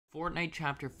Fortnite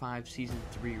Chapter 5 Season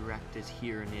 3 Wrecked is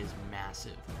here and is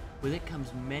massive. With it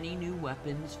comes many new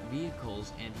weapons,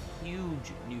 vehicles, and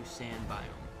huge new sand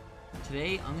biome.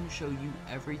 Today I'm going to show you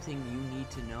everything you need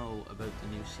to know about the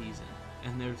new season,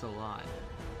 and there's a lot.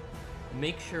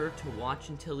 Make sure to watch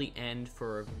until the end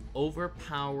for an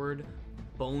overpowered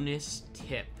bonus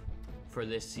tip for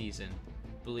this season.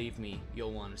 Believe me,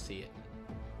 you'll want to see it.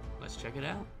 Let's check it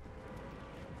out.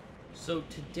 So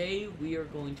today we are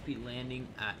going to be landing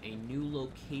at a new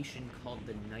location called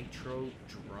the Nitro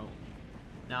Drone.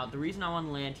 Now the reason I want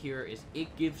to land here is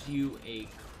it gives you a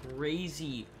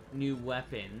crazy new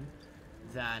weapon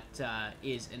that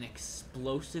is an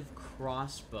explosive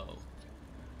crossbow.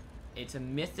 It's a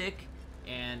mythic,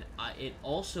 and it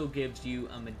also gives you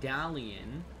a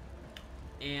medallion,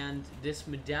 and this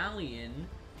medallion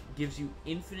gives you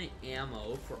infinite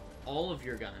ammo for all of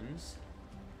your guns,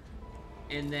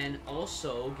 and then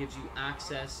also gives you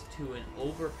access to an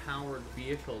overpowered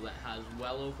vehicle that has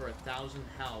well over 1,000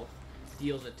 health,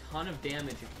 deals a ton of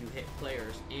damage if you hit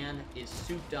players, and is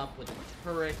souped up with a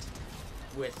turret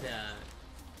with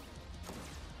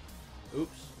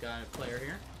oops, got a player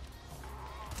here.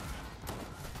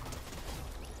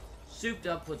 Souped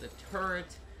up with a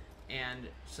turret and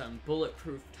some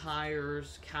bulletproof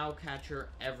tires, cow catcher,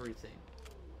 everything.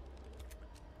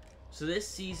 So this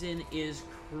season is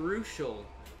crucial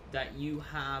that you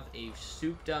have a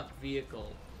souped up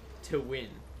vehicle to win,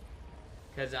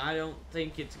 because I don't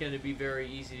think it's going to be very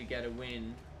easy to get a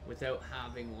win without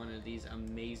having one of these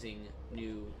amazing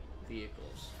new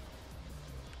vehicles.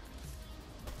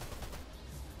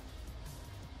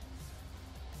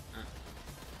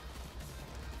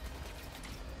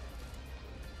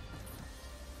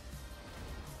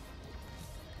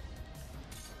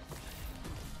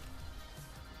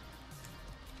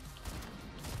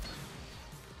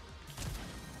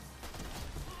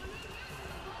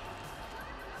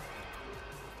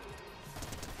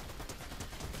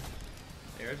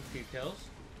 There's a few kills.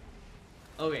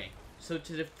 Okay, so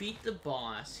to defeat the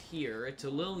boss here, it's a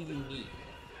little unique.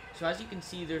 So as you can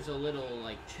see, there's a little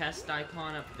like chest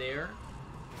icon up there.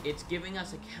 It's giving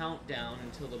us a countdown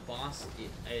until the boss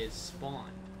is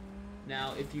spawned.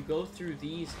 Now, if you go through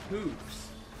these hoops,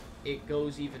 it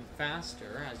goes even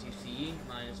faster, as you see,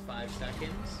 -5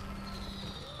 seconds.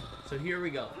 So here we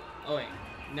go. Okay,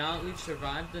 now that we've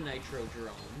survived the Nitro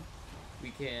Drone, we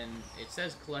can, it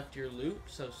says collect your loot,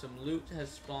 so some loot has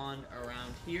spawned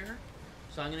around here.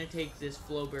 So I'm going to take this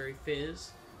Flowberry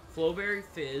Fizz. Flowberry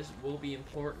Fizz will be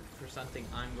important for something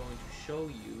I'm going to show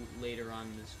you later on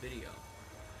in this video.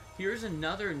 Here's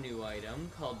another new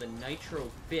item called the Nitro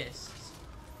Fists.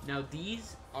 Now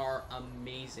these are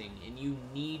amazing, and you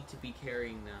need to be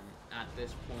carrying them at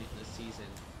this point in the season.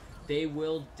 They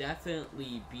will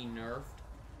definitely be nerfed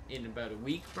in about a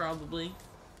week probably.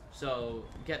 So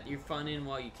get your fun in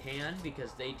while you can,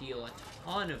 because they deal a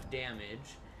ton of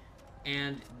damage,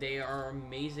 and they are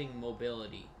amazing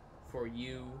mobility for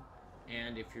you,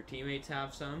 and if your teammates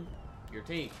have some, your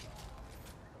team.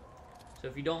 So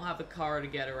if you don't have a car to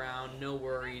get around, no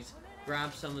worries,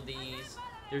 grab some of these.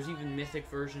 There's even mythic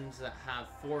versions that have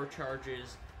 4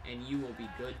 charges, and you will be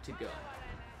good to go.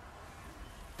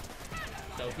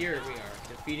 So here we are,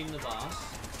 defeating the boss.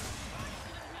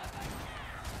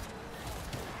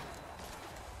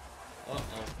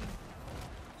 Uh-oh.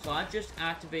 So I've just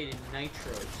activated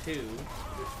Nitro 2,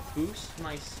 which boosts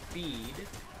my speed,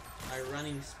 my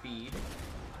running speed,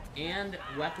 and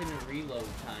weapon reload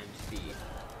time speed.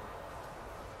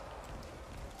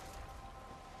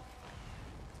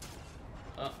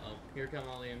 Uh-oh. Here come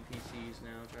all the NPCs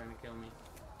now trying to kill me.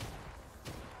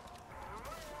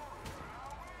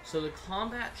 So the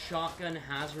combat shotgun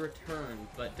has returned,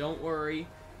 but don't worry,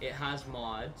 it has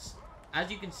mods. As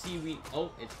you can see,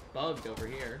 oh, it's bugged over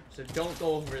here, so don't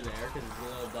go over there, because it's a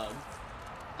little bugged.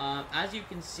 As you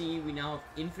can see, we now have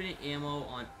infinite ammo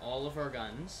on all of our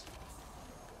guns.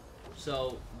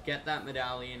 So, get that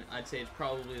medallion. I'd say it's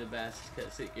probably the best,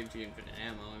 because it gives you infinite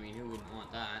ammo. I mean, who wouldn't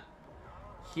want that?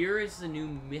 Here is the new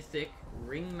mythic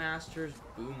Ringmaster's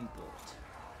Boom Bolt.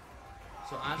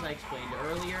 So, as I explained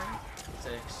earlier, it's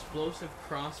an explosive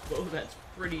crossbow that's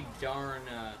pretty darn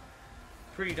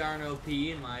OP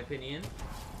in my opinion.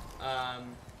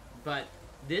 But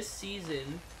this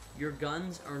season, your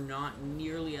guns are not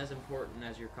nearly as important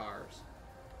as your cars.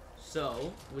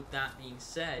 So, with that being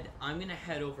said, I'm going to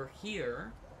head over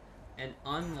here and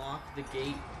unlock the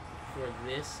gate for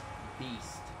this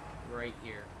beast right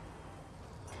here.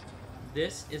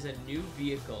 This is a new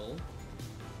vehicle.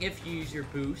 If you use your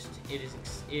boost, it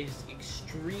is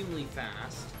extremely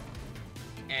fast,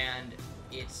 and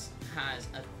It has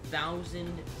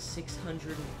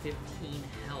 1,615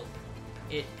 health.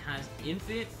 It has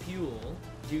infinite fuel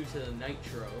due to the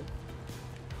nitro,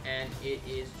 and it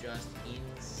is just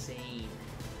insane.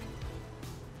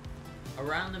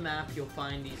 Around the map, you'll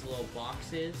find these little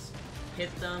boxes.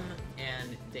 Hit them,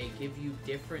 and they give you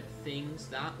different things.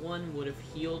 That one would have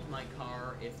healed my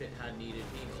car if it had needed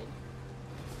healed.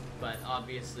 But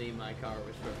obviously, my car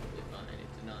was perfectly fine. It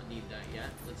did not need that yet.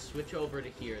 Let's switch over to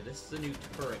here. This is the new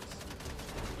turrets.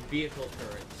 Vehicle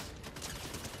turrets.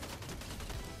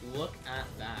 Look at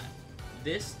that.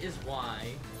 This is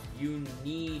why you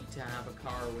need to have a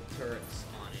car with turrets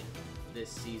on it this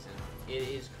season. It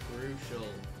is crucial.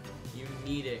 You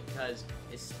need it, because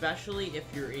especially if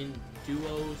you're in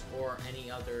duos or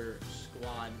any other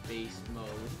squad-based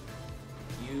mode,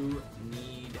 you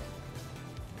need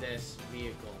this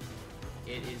vehicle.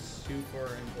 It is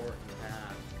super important to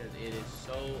have, because it is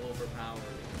so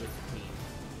overpowered with the team.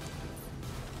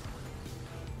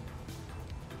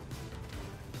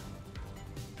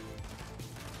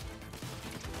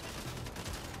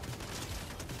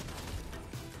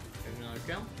 There's another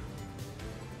kill.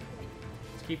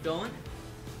 Let's keep going.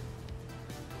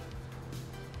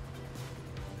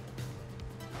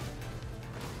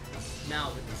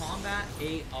 Now, the combat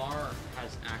AR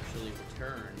has actually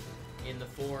returned in the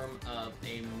form of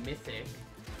a mythic,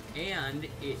 and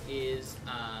it is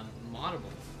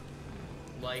moddable,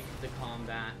 like the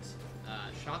combat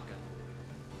shotgun.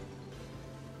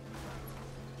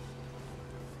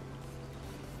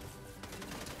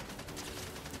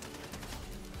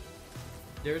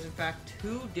 There's in fact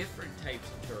 2 different types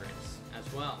of turrets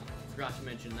as well. Forgot to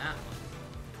mention that one.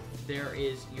 There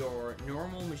is your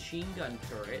normal machine gun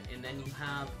turret, and then you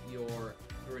have your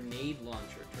grenade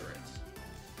launcher turrets.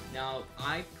 Now,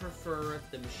 I prefer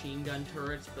the machine gun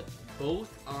turrets, but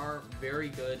both are very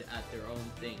good at their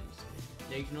own things.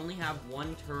 Now, you can only have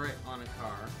 1 turret on a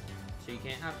car, so you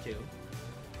can't have 2.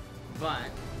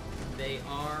 But they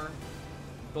are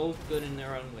both good in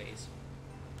their own ways.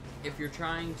 If you're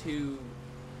trying to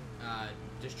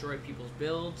destroy people's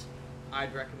builds,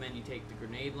 I'd recommend you take the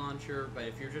grenade launcher, but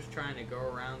if you're just trying to go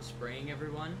around spraying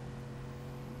everyone,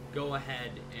 go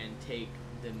ahead and take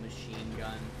the machine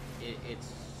gun.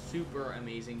 It's super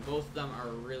amazing. Both of them are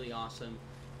really awesome.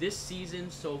 This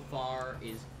season so far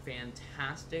is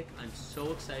fantastic. I'm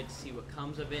so excited to see what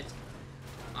comes of it.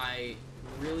 I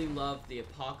really love the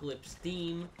apocalypse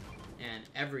theme, and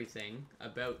everything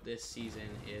about this season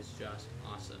is just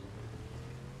awesome.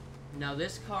 Now,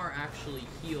 this car actually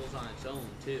heals on its own,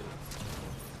 too.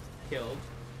 Killed,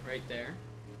 right there.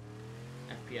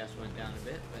 FPS went down a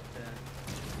bit, but,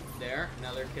 there,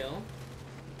 another kill.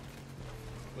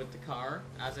 With the car.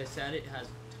 As I said, it has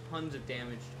tons of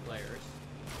damage to players.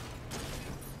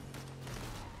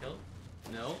 Killed?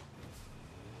 No.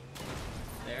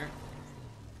 There.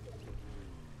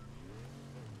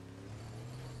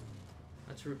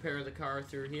 Let's repair the car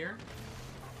through here.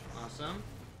 Awesome.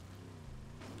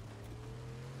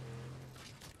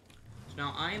 So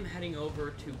now I am heading over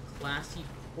to Classy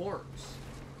Courts.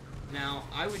 Now,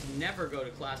 I would never go to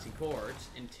Classy Courts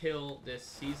until this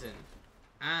season,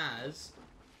 as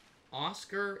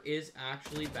Oscar is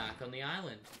actually back on the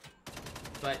island.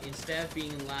 But instead of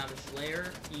being in Lavish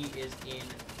Lair, he is in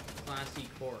Classy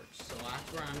Courts. So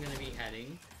that's where I'm going to be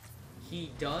heading.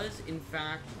 He does, in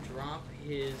fact, drop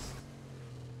his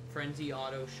Frenzy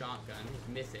Auto Shotgun, his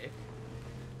Mythic.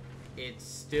 It's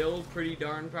still pretty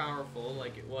darn powerful,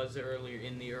 like it was earlier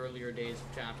in the earlier days of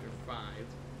Chapter 5.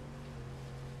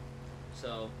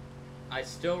 So, I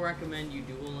still recommend you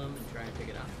duel him and try and pick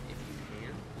it up if you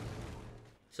can.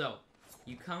 So,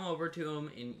 you come over to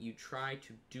him and you try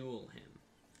to duel him.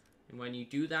 And when you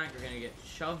do that, you're going to get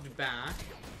shoved back,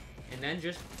 and then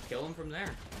just kill him from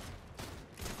there.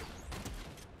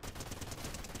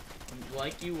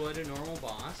 Like you would a normal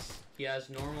boss. He has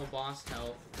normal boss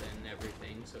health and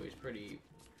everything, so he's pretty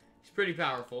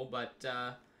powerful, but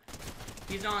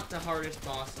he's not the hardest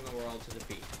boss in the world to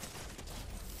defeat.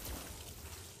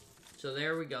 So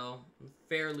there we go.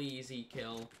 Fairly easy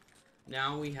kill.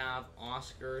 Now we have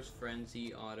Oscar's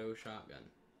Frenzy Auto Shotgun.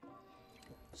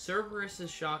 Cerberus's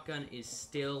shotgun is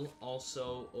still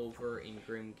also over in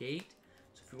Grimgate,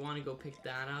 so if you want to go pick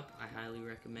that up, I highly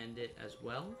recommend it as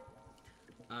well.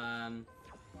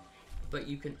 But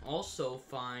you can also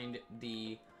find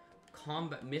the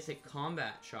Mythic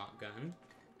Combat Shotgun,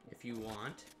 if you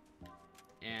want,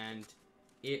 and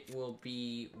it will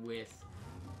be with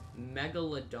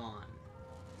Megalodon.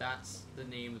 That's the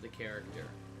name of the character.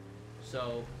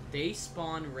 So, they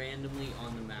spawn randomly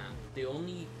on the map. The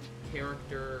only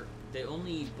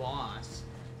boss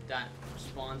that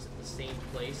spawns at the same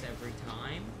place every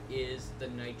time is the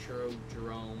Nitro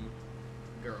Drome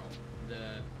girl.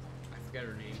 I forget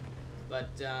her name. But,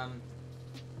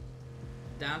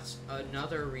 that's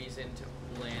another reason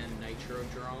to land Nitro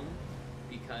Drome,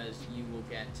 because you will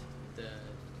get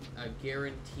a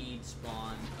guaranteed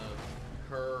spawn of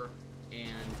her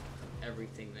and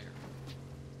everything there.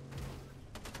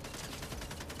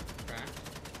 Cracked.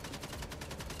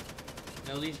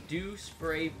 Now these do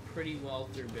spray pretty well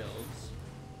through builds,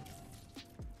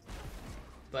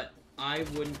 but I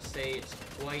wouldn't say it's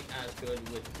quite as good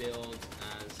with builds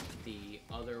as the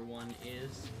other one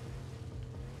is.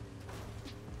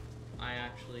 I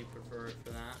actually prefer it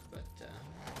for that, but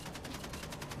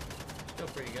still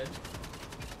pretty good.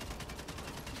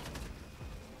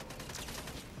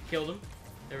 Killed him.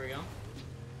 There we go.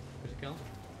 There's a kill.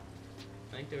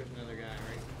 I think there was another guy,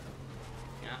 right?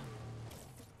 Yeah.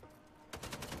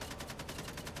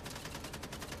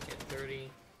 Get 30.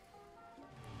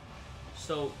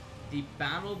 So, the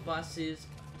battle buses,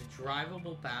 the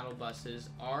drivable battle buses,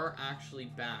 are actually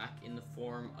back in the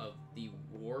form of the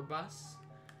war bus.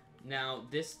 Now,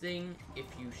 this thing, if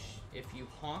you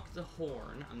honk the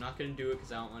horn, I'm not going to do it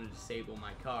because I don't want to disable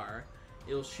my car,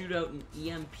 it'll shoot out an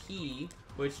EMP,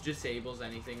 which disables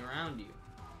anything around you.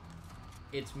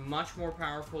 It's much more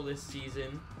powerful this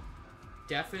season.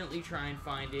 Definitely try and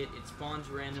find it. It spawns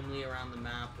randomly around the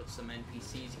map with some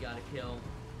NPCs you gotta kill.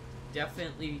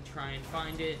 Definitely try and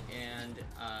find it, and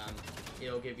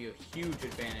it'll give you a huge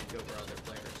advantage over other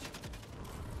players.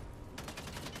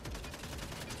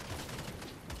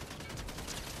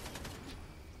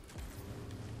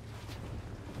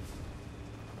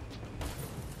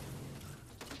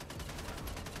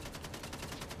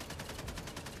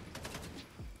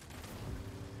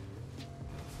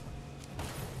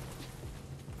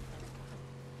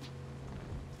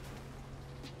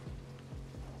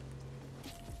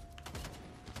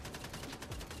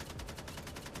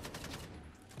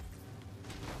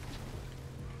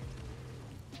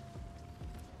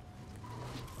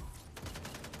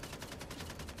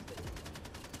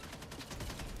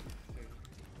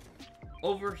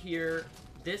 Over here,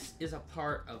 this is a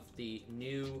part of the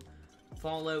new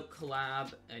Fallout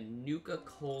collab, and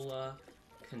Nuka-Cola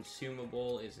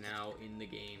consumable is now in the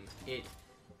game. It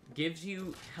gives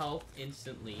you health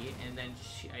instantly, and then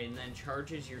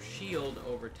charges your shield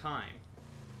over time.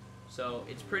 So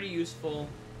it's pretty useful.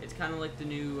 It's kind of like the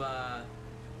new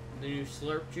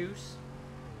Slurp juice.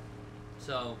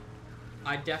 So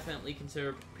I definitely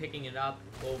consider picking it up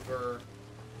over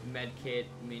medkit,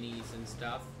 minis, and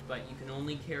stuff, but you can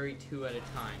only carry 2 at a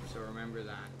time, so remember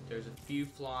that. There's a few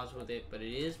flaws with it, but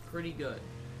it is pretty good.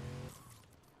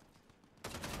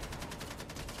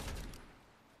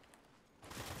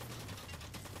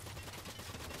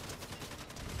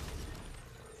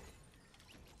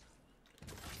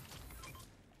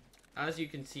 As you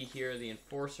can see here, the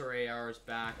Enforcer AR is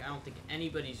back. I don't think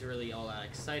anybody's really all that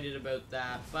excited about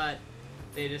that, but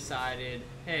they decided,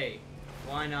 hey,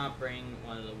 why not bring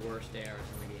one of the worst ARs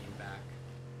in the game back?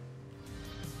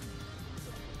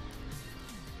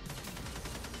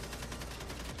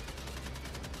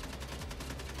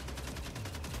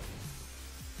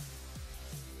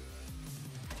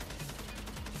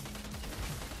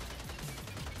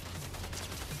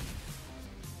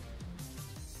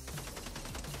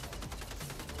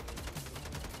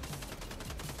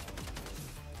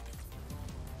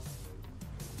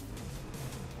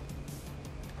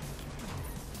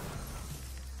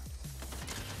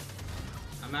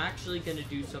 I'm actually going to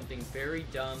do something very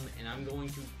dumb, and I'm going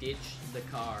to ditch the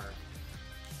car.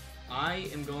 I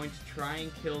am going to try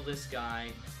and kill this guy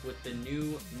with the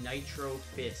new Nitro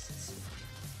Fists.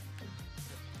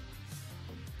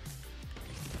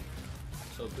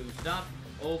 So boost up,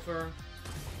 over,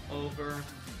 over,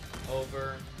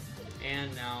 over,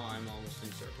 and now I'm almost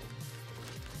in circle.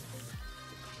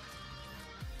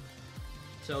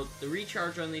 So the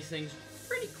recharge on these things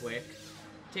pretty quick.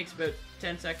 Takes about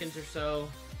 10 seconds or so,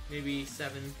 maybe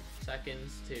 7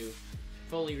 seconds to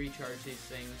fully recharge these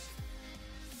things.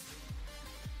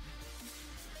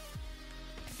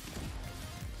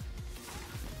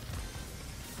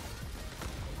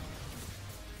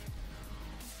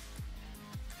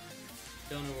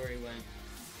 Don't know where he went.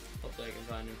 Hopefully I can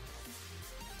find him.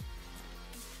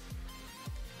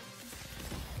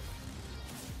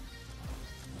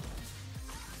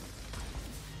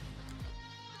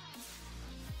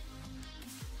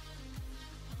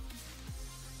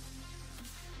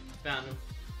 Found him.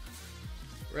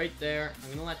 Right there. I'm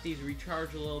gonna let these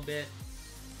recharge a little bit.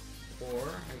 Or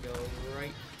I go right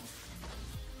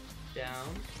down.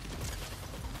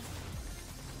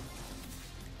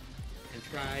 and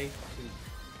try to...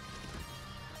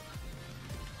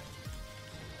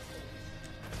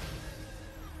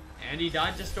 And he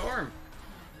died to Storm.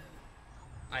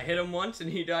 I hit him once and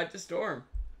he died to Storm.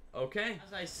 Okay.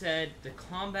 As I said, the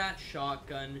combat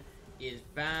shotgun is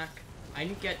back. I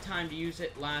didn't get time to use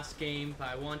it last game, but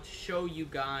I want to show you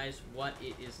guys what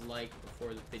it is like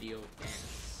before the video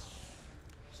ends.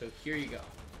 So here you go.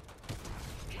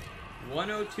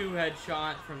 102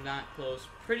 headshot from that close.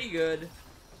 Pretty good.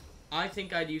 I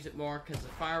think I'd use it more because the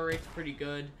fire rate's pretty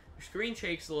good. Your screen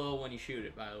shakes a little when you shoot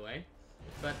it, by the way.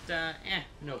 But,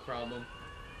 no problem.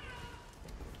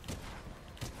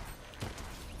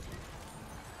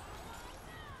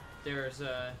 There's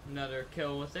another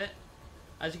kill with it.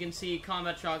 As you can see,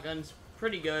 combat shotgun's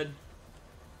pretty good.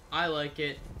 I like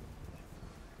it.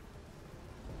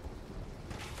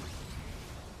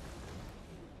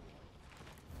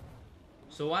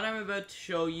 So what I'm about to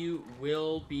show you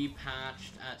will be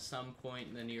patched at some point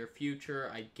in the near future.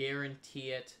 I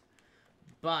guarantee it.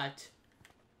 But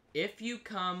if you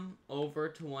come over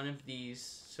to one of these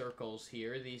circles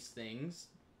here, these things,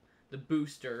 the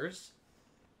boosters,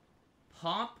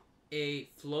 pop a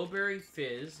Flowberry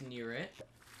Fizz near it,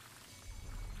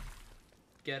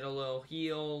 get a little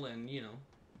heal, and, you know,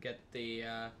 get the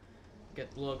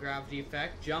low gravity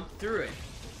effect, jump through it,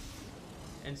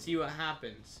 and see what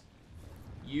happens.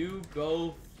 You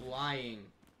go flying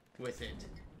with it.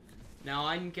 Now,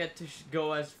 I didn't get to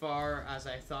go as far as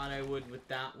I thought I would with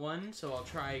that one, so I'll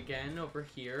try again over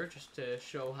here, just to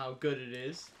show how good it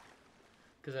is.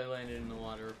 Because I landed in the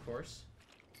water, of course.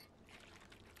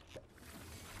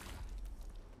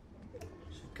 So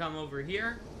come over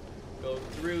here, go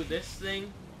through this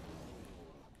thing,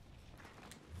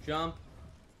 jump,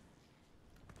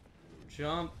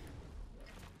 jump,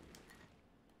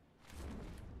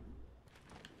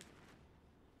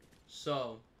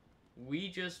 so we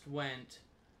just went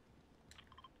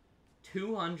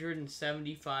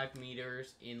 275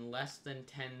 meters in less than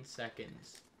 10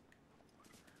 seconds.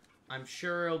 I'm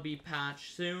sure it'll be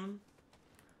patched soon,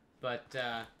 but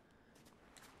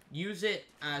use it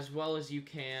as well as you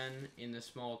can in the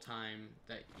small time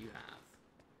that you have.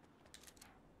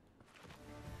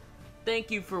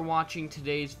 Thank you for watching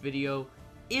today's video.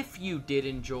 If you did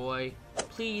enjoy,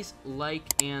 please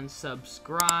like and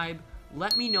subscribe.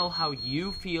 Let me know how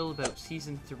you feel about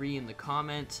Season 3 in the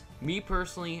comments. Me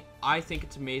personally, I think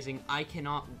it's amazing. I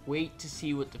cannot wait to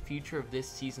see what the future of this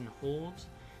season holds.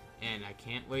 And I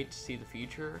can't wait to see the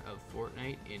future of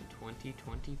Fortnite in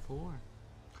 2024.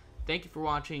 Thank you for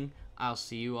watching. I'll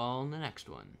see you all in the next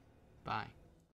one. Bye.